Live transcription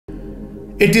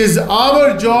It is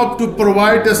our job to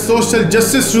provide a social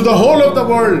justice to the whole of the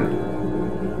world.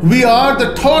 We are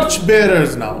the torch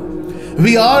bearers now.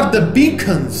 We are the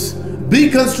beacons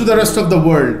to the rest of the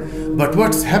world. But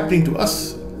what's happening to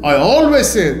us? I always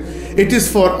say it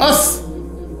is for us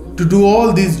to do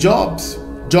all these jobs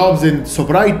in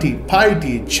sobriety,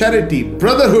 piety, charity,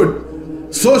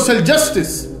 brotherhood, social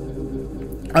justice.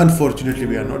 Unfortunately,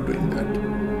 we are not doing that.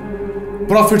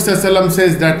 Prophet ﷺ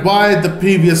says that why the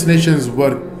previous nations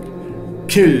were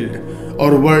killed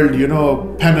or were,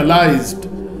 penalized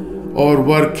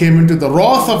or came into the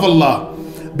wrath of Allah,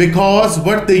 because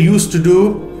what they used to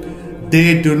do,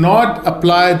 they do not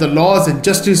apply the laws and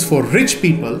justice for rich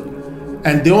people,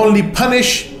 and they only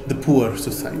punish the poor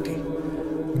society.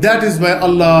 That is why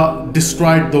Allah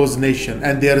destroyed those nations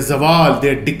and their zawal,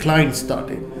 their decline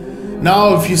started.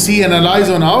 Now if you see, analyze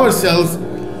on ourselves,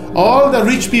 all the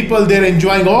rich people, they're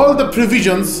enjoying all the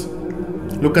provisions.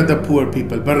 Look at the poor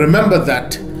people. But remember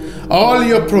that all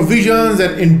your provisions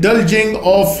and indulging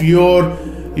of your,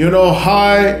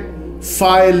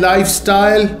 high-fi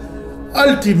lifestyle,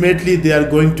 ultimately they are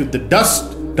going to the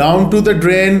dust, down to the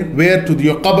drain, where? To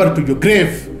your qabr, to your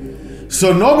grave.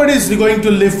 So nobody is going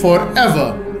to live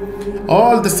forever.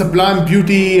 All the sublime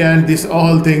beauty and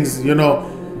all things,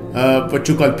 what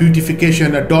you call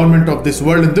beautification, adornment of this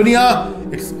world in dunya,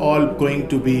 it's all going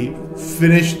to be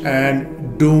finished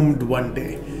and doomed one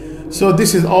day. So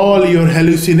this is all your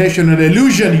hallucination and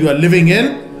illusion you are living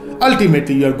in.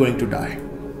 Ultimately, you are going to die.